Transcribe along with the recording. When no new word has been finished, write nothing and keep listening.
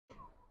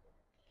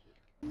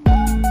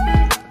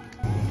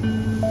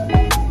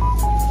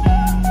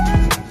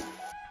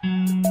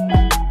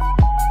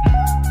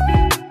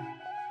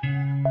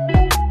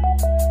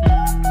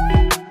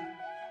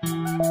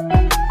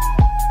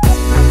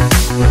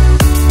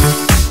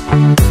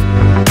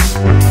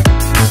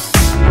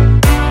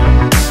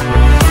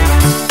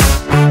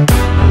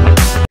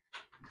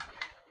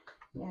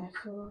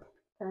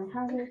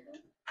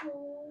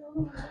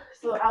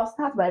So I'll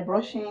start by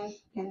brushing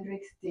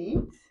Kendrick's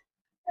teeth.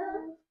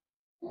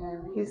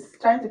 And he's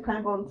trying to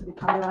climb onto the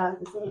camera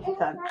to see if he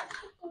can.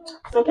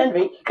 So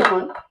Kendrick, come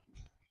on.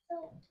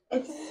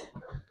 It's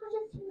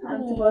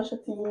time to brush your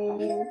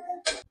teeth.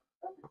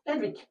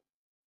 Kendrick,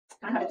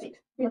 can I have your teeth?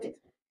 Your teeth.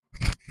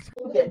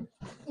 Okay.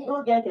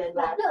 Go get it.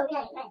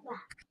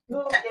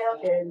 Go get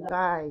it.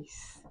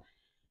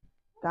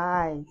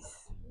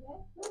 Guys,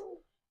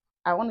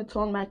 I want to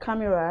turn my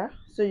camera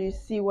so you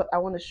see what I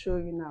want to show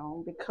you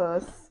now,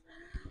 because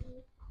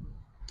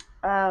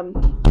um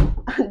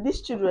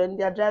these children,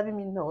 they are driving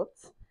me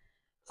nuts.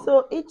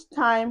 So each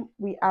time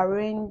we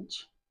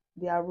arrange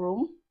their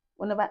room,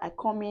 whenever I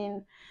come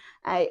in,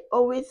 I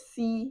always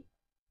see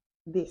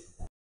this.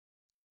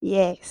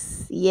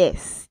 Yes,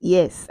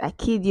 I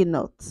kid you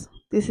not.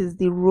 This is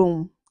the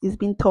room. It's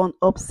been turned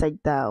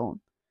upside down.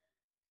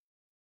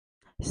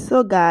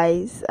 So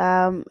guys,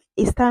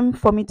 it's time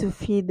for me to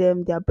feed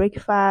them their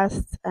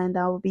breakfast, and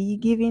I'll be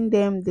giving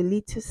them the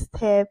Little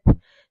Step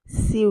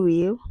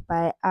cereal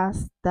by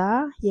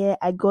Asda. Yeah,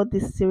 I got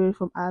this cereal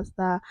from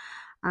Asda,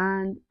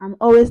 and I'm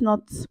always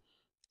not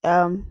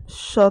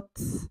short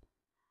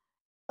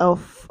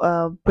of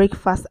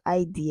breakfast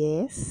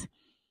ideas.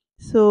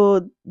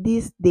 So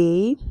this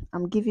day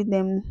I'm giving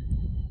them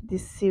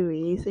this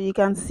series, so you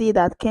can see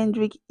that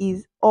Kendrick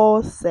is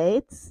all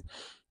set,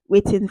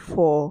 waiting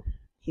for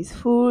his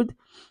food,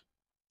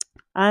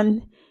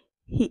 and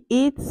he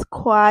eats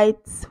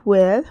quite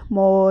well,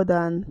 more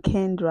than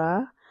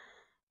Kendra.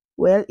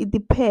 Well, it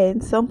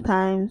depends.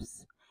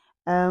 Sometimes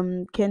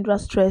Kendra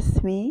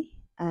stress me,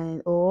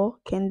 and or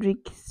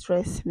Kendrick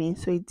stress me,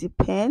 so it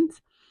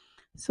depends.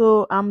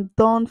 So I'm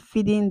done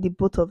feeding the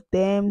both of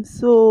them.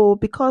 So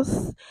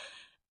because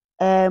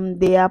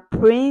they are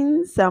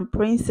prince and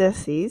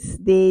princesses,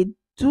 they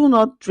do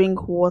not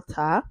drink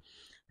water.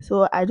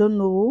 So I don't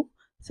know.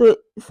 So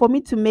for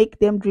me to make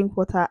them drink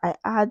water, I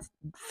add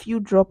few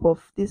drop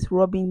of this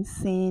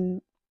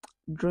Robinson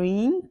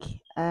drink,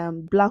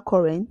 black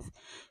currant.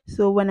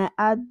 So when I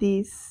add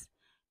this,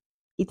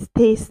 it's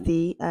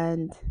tasty,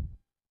 and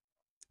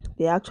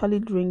they actually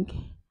drink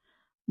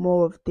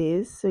more of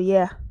this. So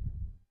yeah.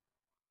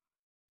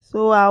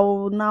 So I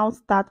will now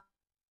start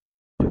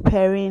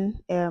preparing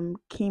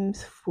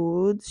Kim's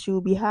food.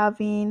 She'll be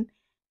having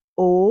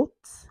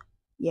oats,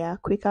 yeah,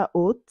 quicker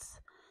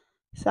oats.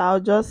 So I'll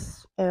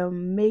just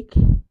make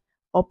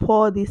or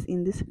pour this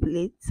in this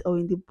plate or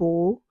in the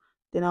bowl.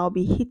 Then I'll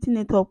be heating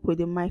it up with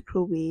the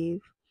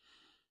microwave.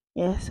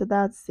 Yeah, so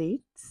that's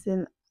it.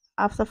 Then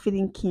after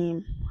feeding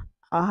Kim,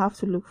 I'll have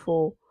to look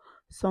for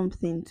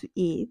something to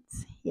eat.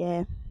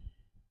 Yeah.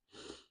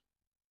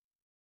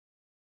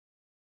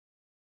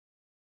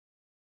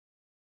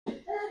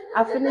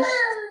 I finished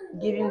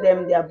giving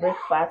them their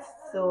breakfast,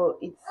 so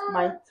it's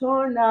my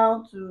turn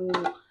now to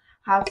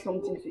have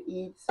something to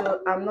eat.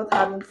 So I'm not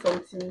having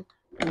something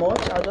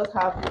much. I'll just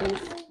have this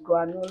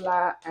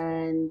granola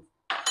and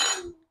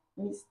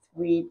mixed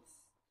with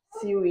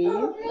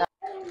cereal,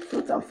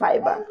 fruit and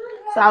fiber.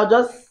 So I'll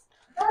just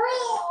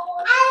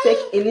take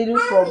a little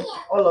from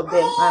all of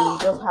them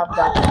and just have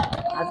that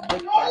as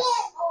breakfast,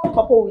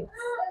 coupled with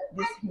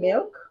this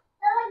milk,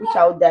 which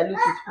I'll dilute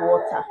with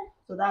water.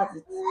 So that's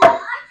it.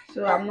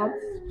 So I'm not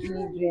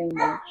really doing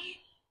much.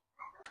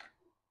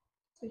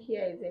 So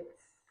here is it.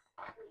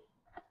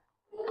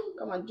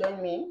 Come and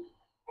join me.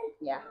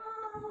 Yeah.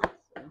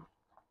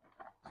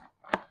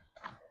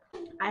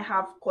 I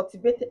have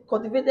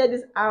cultivated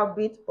this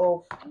habit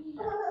of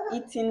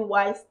eating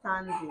while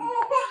standing.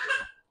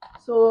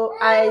 So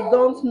I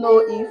don't know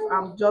if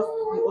I'm just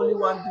the only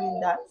one doing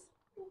that.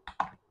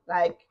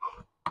 Like,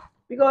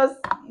 because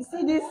you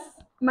see this,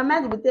 my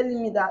mind will be telling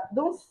me that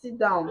don't sit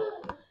down.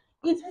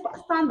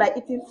 Stand by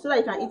eating so that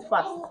you can eat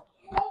fast.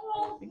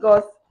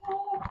 Because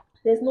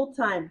there's no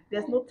time.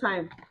 There's no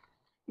time.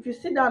 If you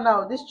sit down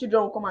now, these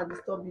children will come and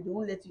disturb you. They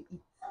won't let you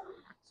eat.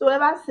 So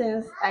ever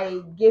since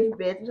I gave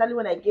birth, especially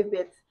when I gave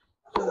birth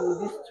to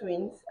these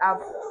twins,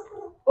 I've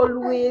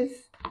always,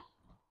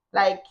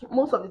 like,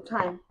 most of the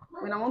time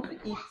when I want to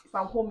eat, if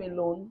I'm home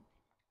alone,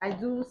 I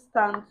do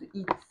stand to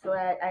eat. So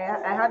I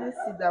hardly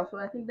sit down. So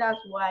I think that's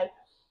why,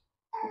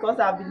 because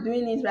I've been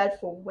doing it right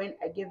from when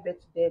I gave birth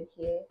to them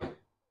here,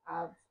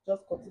 I've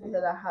just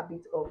cultivated a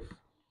habit of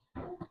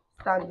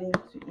standing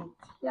to eat.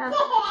 Yeah.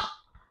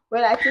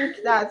 Well, I think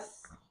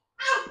that's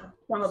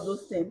one of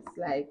those things,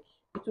 like,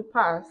 it will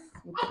pass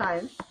with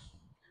time.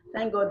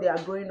 Thank God they are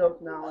growing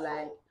up now.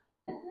 Like,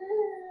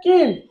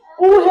 Kim,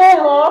 who hey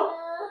ho,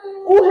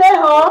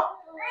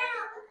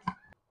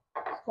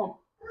 come.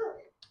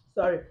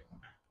 Sorry,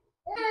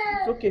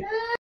 it's okay.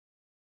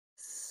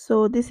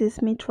 So this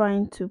is me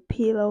trying to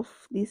peel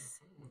off this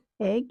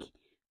egg,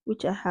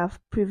 which I have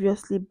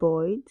previously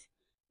boiled,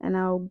 and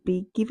I'll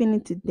be giving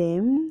it to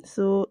them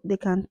so they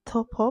can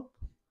top up.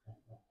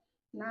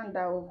 Now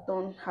that we've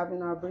done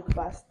having our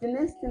breakfast, the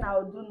next thing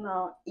I'll do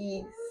now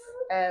is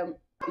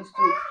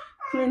to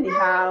clean the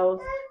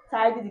house,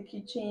 tidy the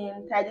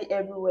kitchen, tidy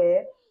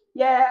everywhere.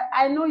 Yeah,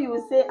 I know you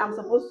will say I'm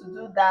supposed to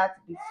do that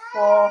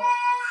before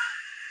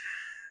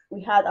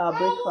we had our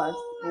breakfast.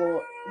 But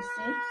you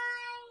see,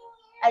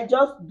 I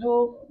just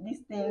do these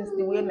things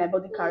the way my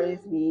body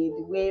carries me,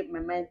 the way my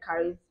mind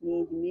carries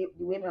me,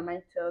 the way my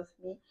mind tells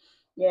me.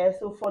 Yeah,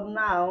 so for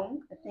now,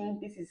 I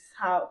think this is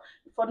how,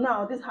 for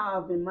now, this is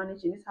how I've been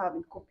managing, this is how I've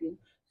been coping.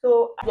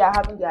 So they are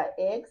having their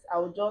eggs,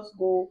 I'll just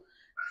go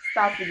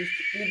start with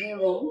the living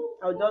room.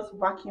 I'll just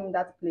vacuum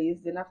that place.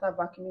 Then after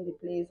vacuuming the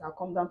place, I'll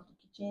come down to the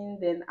kitchen.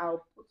 Then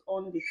I'll put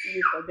on the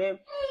TV for them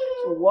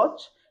to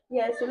watch.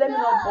 Yeah, so let me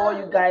not bore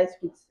you guys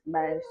with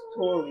my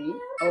story,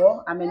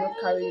 or I may not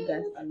carry you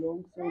guys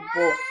along. So,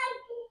 but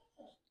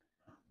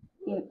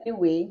in a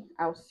way,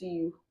 I'll see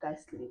you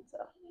guys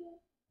later.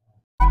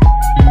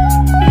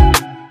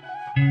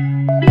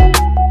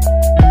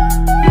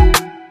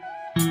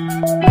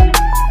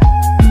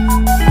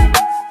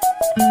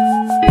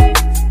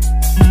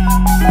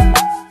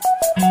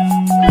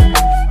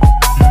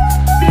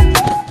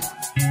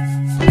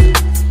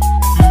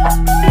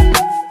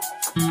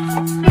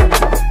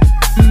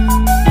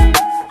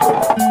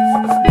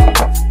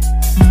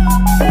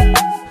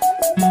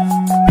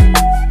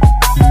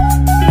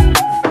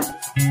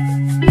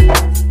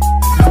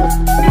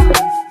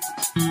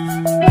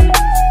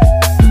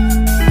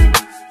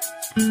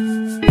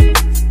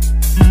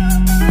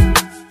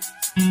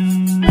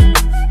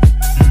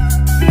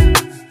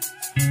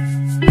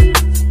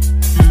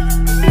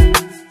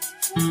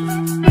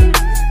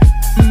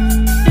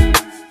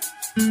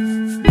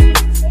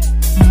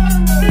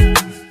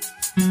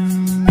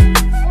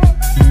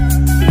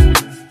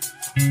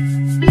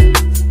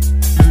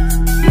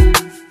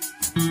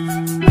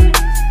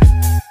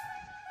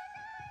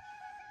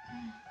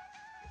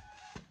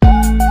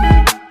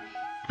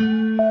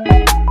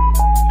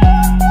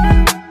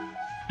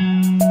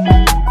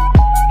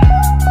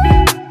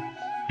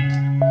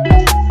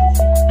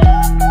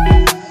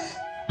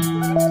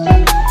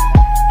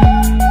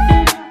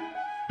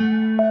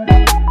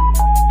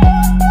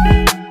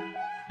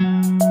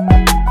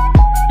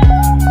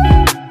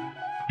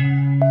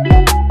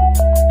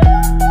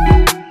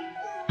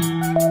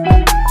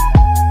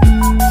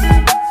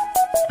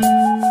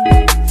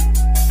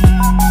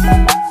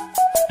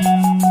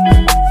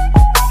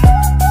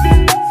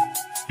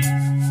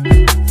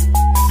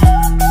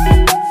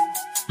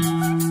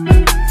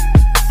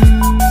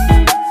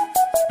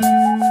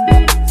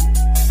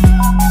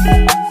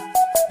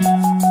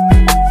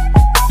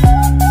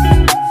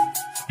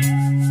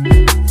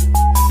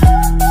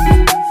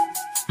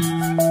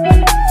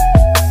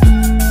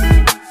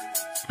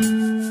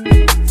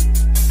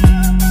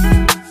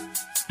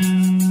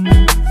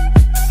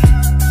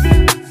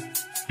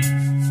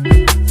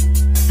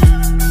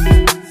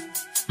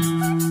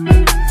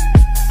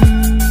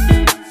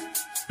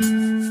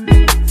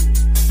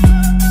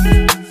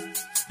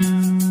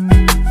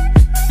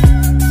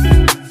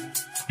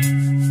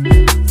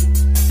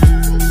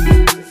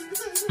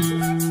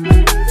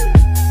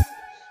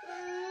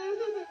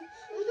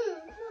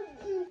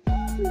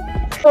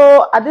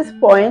 So at this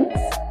point,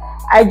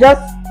 I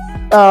just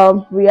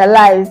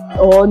realized,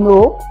 or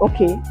no,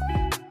 okay,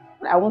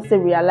 I won't say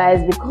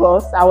realized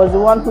because I was the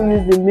one who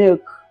used the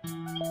milk.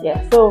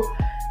 Yeah, so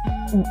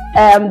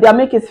their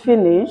milk is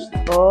finished,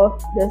 or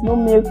there's no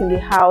milk in the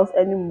house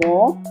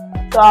anymore.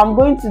 So I'm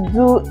going to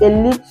do a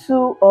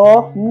little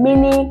or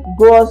mini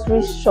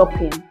grocery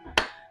shopping,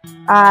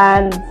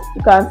 and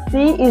you can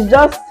see it's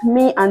just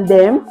me and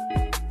them.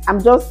 I'm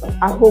just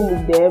at home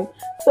with them,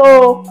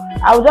 so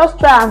I'll just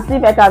try and see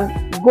if I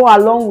can go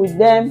along with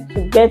them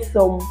to get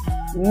some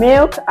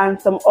milk and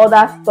some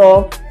other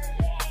stuff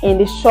in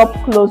the shop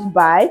close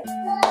by.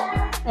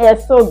 Yeah,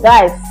 so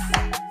guys,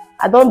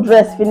 I don't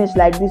dress finish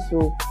like this.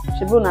 So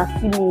Shibuna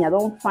see me, I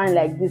don't find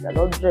like this. I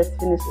don't dress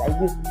finish like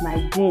this with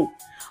my jean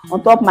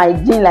on top my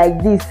jean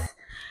like this.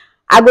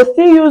 I go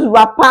still use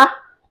wrapper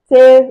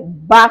to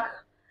back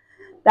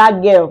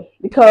that girl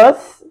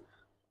because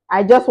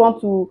I just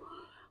want to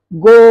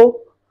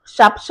go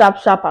sharp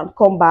and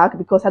come back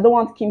because I don't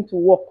want Kim to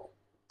walk.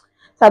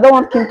 So I don't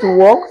want Kim to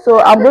walk. So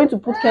I'm going to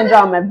put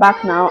Kendra on my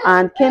back now,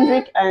 and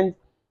Kendrick and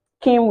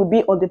Kim will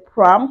be on the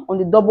pram, on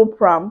the double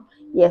pram.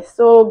 Yes,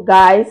 so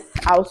guys,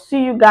 I'll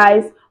see you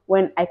guys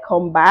when I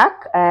come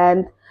back,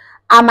 and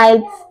I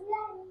might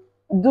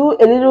do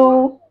a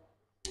little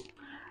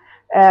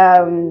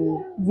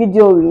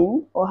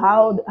videoing, or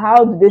how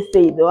do they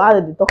say it, or how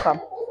do they talk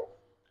am?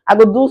 I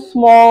go do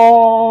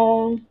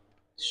small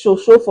show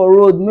for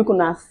road, make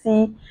una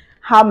see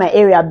how my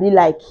area be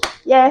like.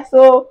 Yeah,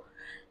 so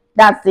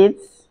that's it.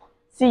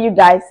 See you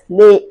guys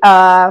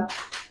later.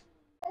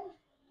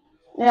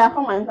 Yeah,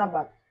 come on, enter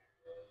back.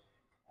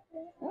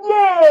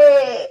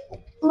 Yay!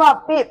 My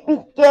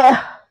baby girl.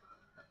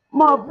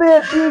 My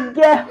baby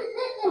girl.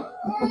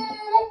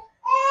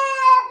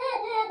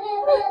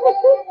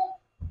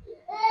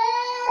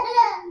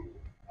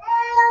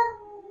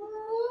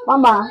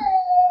 Mama.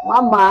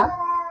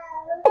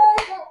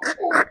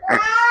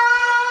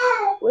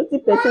 Wait till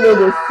person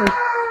they see.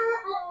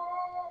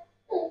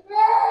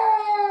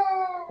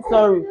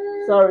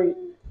 Sorry.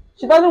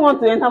 She doesn't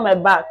want to enter my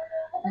back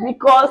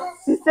because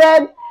she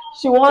said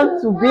she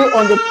wants to be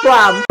on the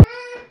pram.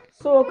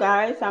 So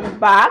guys, I'm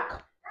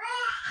back.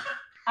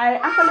 I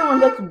actually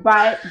wanted to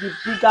buy the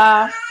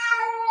bigger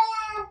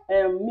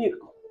milk,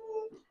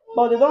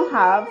 but they don't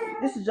have.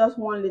 This is just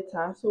 1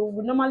 liter, so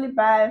we normally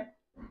buy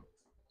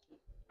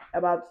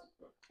about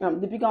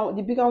the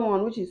bigger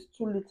one, which is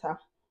 2 liter.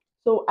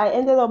 So I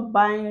ended up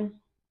buying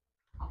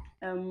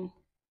um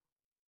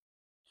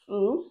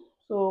two,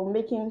 so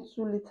making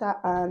 2 liter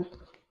and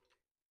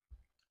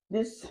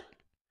this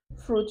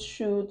fruit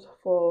shoot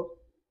for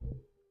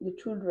the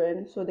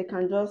children, so they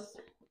can just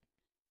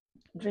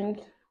drink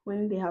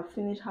when they have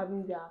finished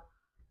having their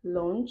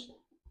lunch.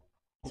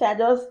 So I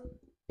just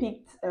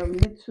picked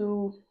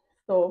little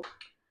stuff.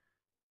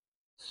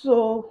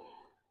 So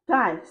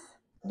guys,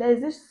 there's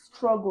this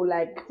struggle,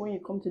 like when you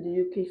come to the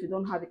UK, if you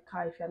don't have a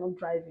car, if you're not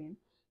driving,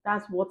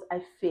 that's what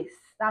I face.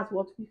 That's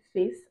what we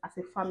face as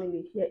a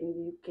family here in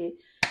the UK.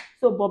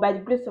 So but by the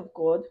grace of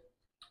God,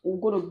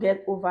 we're going to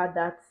get over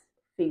that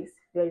phase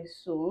very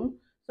soon.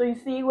 So you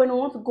see, when we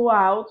want to go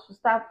out, we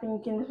start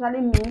thinking,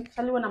 especially me,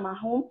 especially when I'm at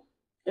home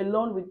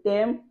alone with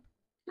them,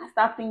 I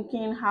start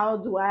thinking, how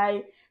do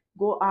I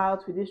go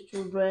out with these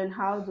children?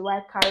 How do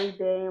I carry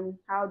them?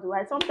 How do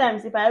I?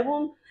 Sometimes, if I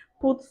even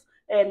put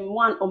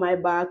one on my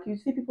back, you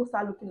see people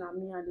start looking at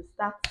me and they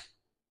start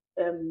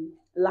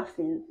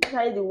laughing,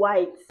 especially the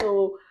white.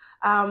 So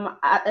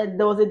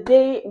there was a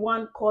day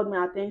one called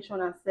my attention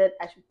and said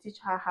I should teach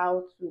her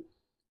how to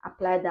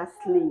apply that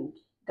sling.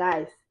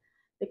 Guys,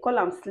 they call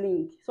them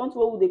sling. Something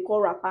what they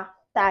call wrapper,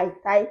 tie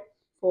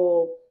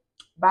for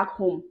back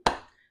home.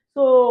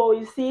 So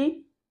you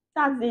see,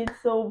 that's it.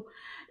 So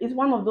it's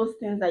one of those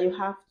things that you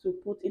have to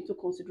put into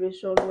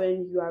consideration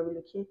when you are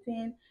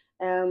relocating.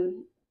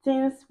 Um,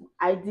 Things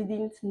I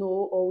didn't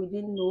know or we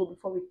didn't know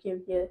before we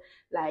came here,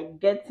 like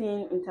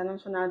getting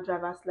international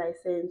driver's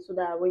license, so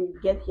that when you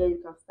get here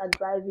you can start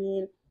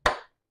driving.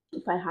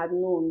 If I had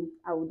known,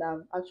 I would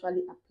have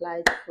actually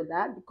applied for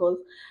that because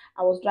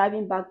I was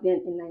driving back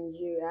then in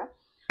Nigeria.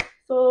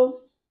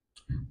 So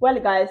well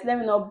guys, let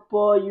me not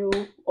bore you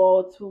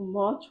all too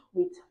much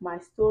with my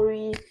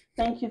story.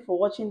 Thank you for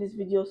watching this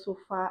video so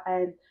far,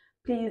 and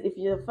please, if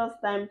you're the first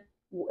time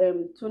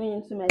tuning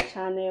into my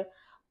channel,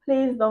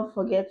 please don't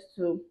forget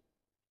to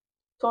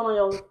turn on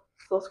your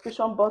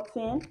subscription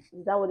button.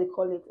 Is that what they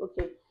call it?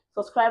 Okay,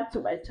 subscribe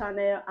to my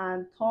channel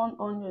and turn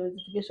on your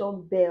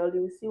notification bell.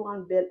 You will see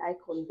one bell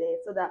icon there,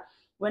 so that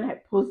when I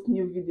post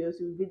new videos,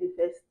 you'll be the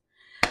first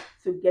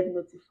to get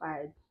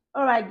notified.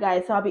 All right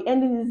guys, so I'll be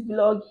ending this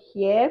vlog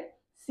here.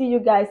 See you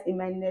guys in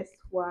my next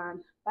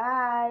one.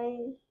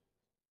 Bye.